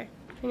 Okay,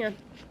 hang on.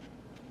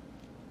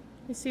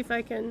 Let me see if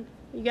I can...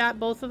 You got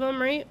both of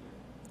them, right?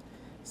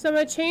 So I'm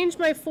going to change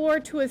my 4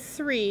 to a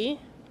 3.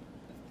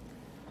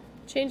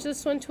 Change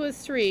this one to a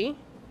 3.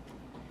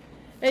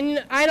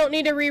 And I don't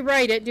need to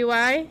rewrite it, do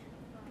I?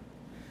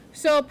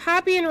 So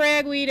Poppy and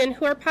Ragweed, and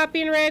who are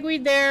Poppy and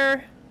Ragweed?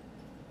 They're...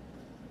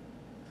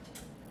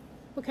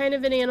 What kind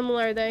of an animal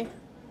are they?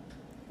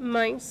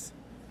 Mice.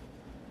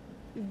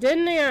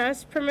 Didn't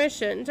ask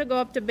permission to go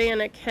up to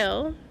Bannock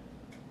Hill.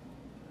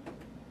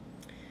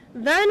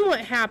 Then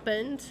what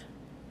happened?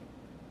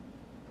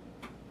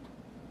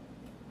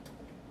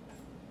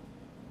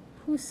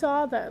 Who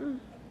saw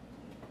them?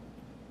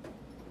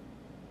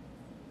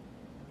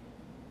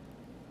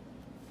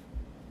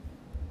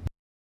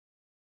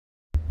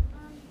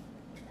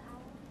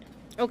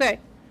 Okay.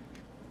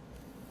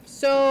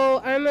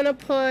 So I'm going to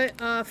put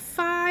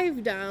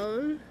 5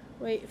 down.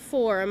 Wait,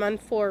 4. I'm on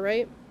 4,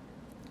 right?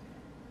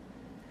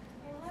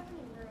 I don't have any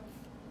room.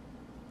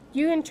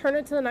 You can turn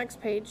it to the next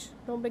page.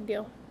 No big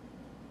deal.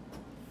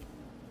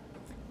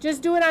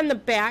 Just do it on the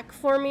back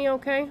for me,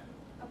 okay?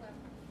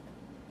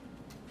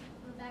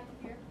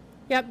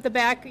 Yep, the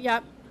back.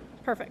 Yep,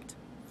 perfect.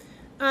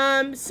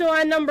 So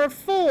on number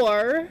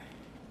 4,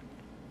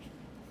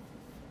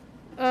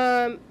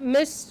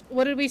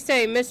 what did we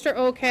say? Mr.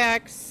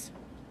 Okax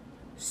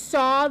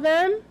saw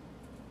them.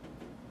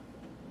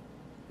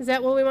 Is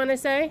that what we want to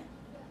say?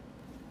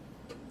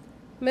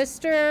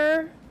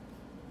 Mr.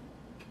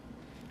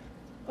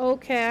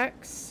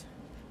 Okax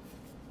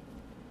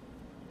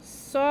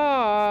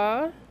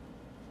saw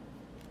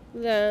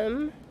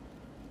them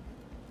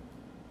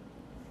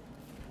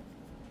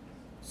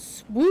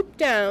swoop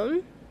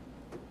down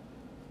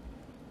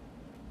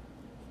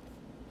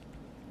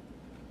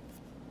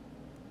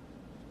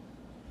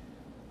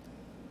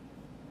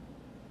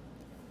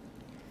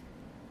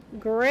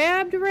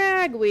grabbed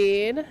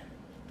Ragweed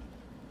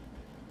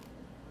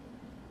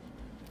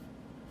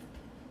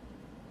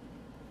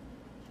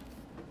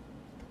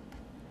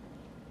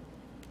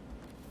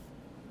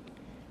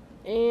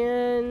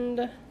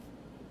and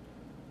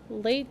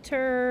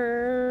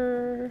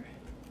later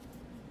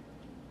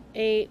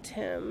ate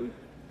him.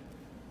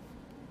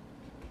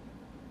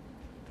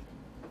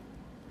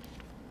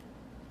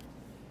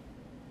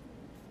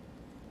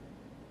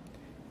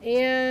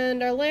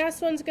 And our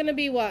last one's going to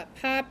be what?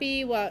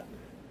 Poppy what?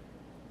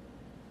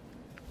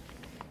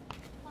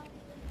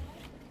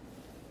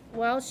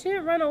 Well, she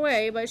didn't run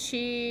away, but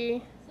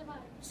she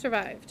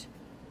survived.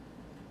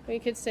 We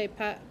could say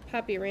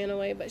Poppy ran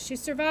away, but she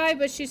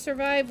survived,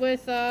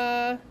 with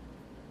a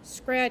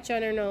scratch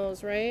on her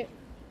nose, right?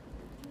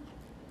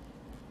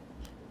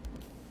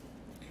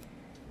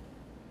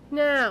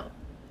 Now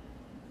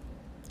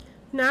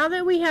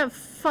that we have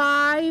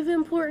 5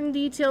 important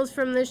details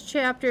from this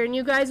chapter, and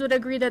you guys would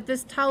agree that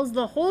this tells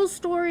the whole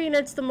story and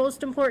it's the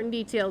most important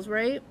details,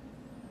 right?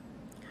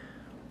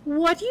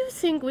 What do you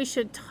think we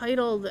should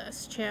title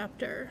this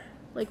chapter?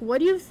 Like, what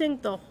do you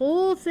think the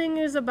whole thing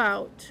is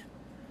about?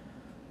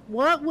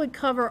 What would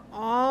cover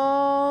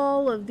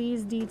all of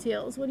these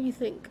details? What do you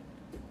think?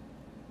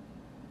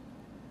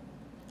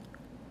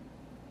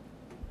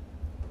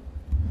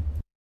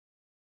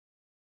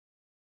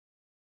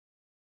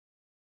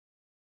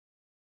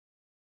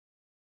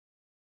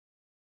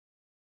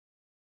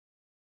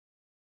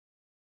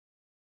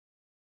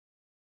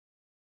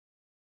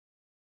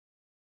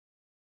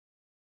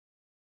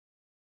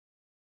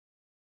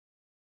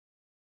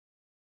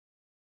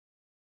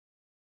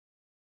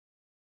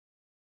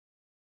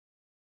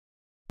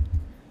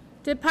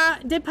 Did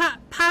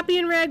Poppy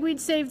and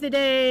Ragweed save the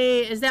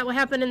day? Is that what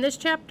happened in this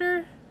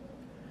chapter?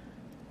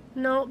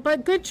 No,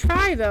 but good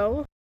try,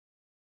 though.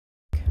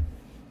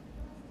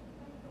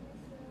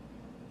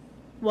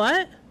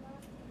 What?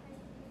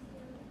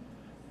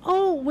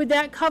 Oh, would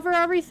that cover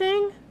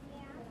everything?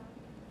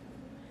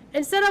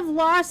 Instead of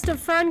lost a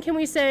friend, can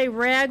we say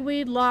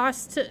Ragweed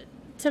lost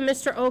to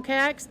Mr.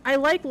 Okax? I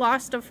like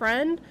lost a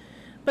friend,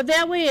 but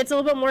that way it's a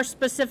little bit more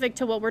specific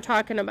to what we're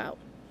talking about.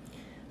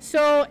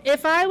 So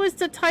if I was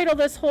to title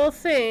this whole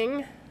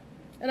thing,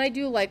 and I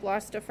do like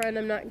lost a friend,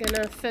 I'm not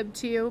gonna fib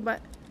to you,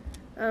 but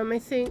I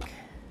think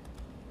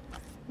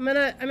I'm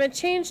gonna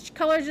change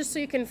color just so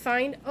you can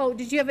find. Oh,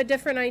 did you have a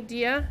different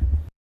idea?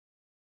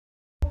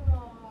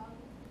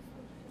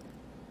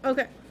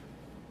 Okay.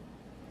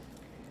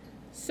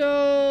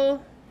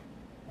 So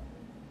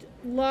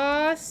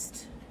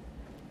lost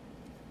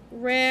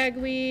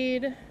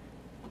Ragweed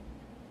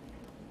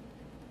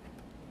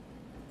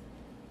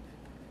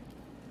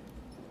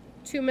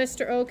to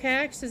Mr.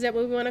 Okax. Is that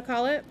what we want to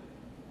call it?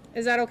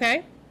 Is that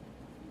okay?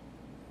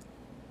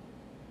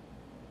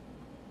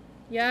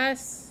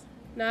 Yes.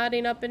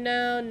 Nodding up and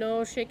down.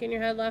 No shaking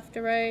your head left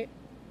to right.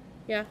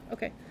 Yeah,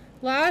 okay.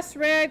 Lost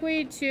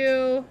Ragweed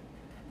to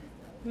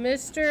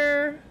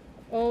Mr.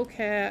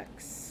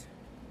 Okax.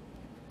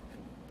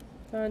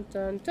 Dun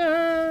dun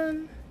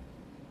dun.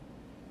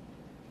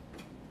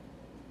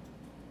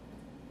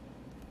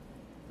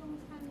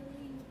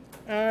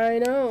 I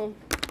know.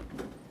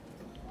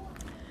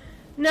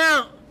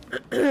 Now,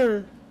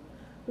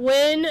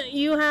 when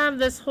you have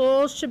this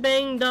whole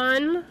shebang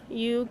done,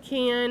 you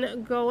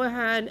can go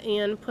ahead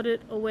and put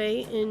it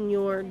away in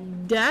your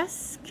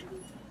desk.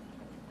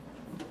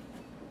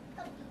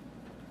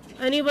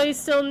 Anybody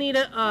still need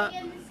it up?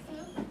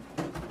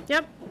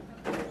 Yep.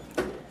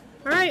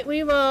 All right,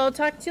 we will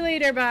talk to you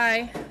later.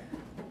 Bye.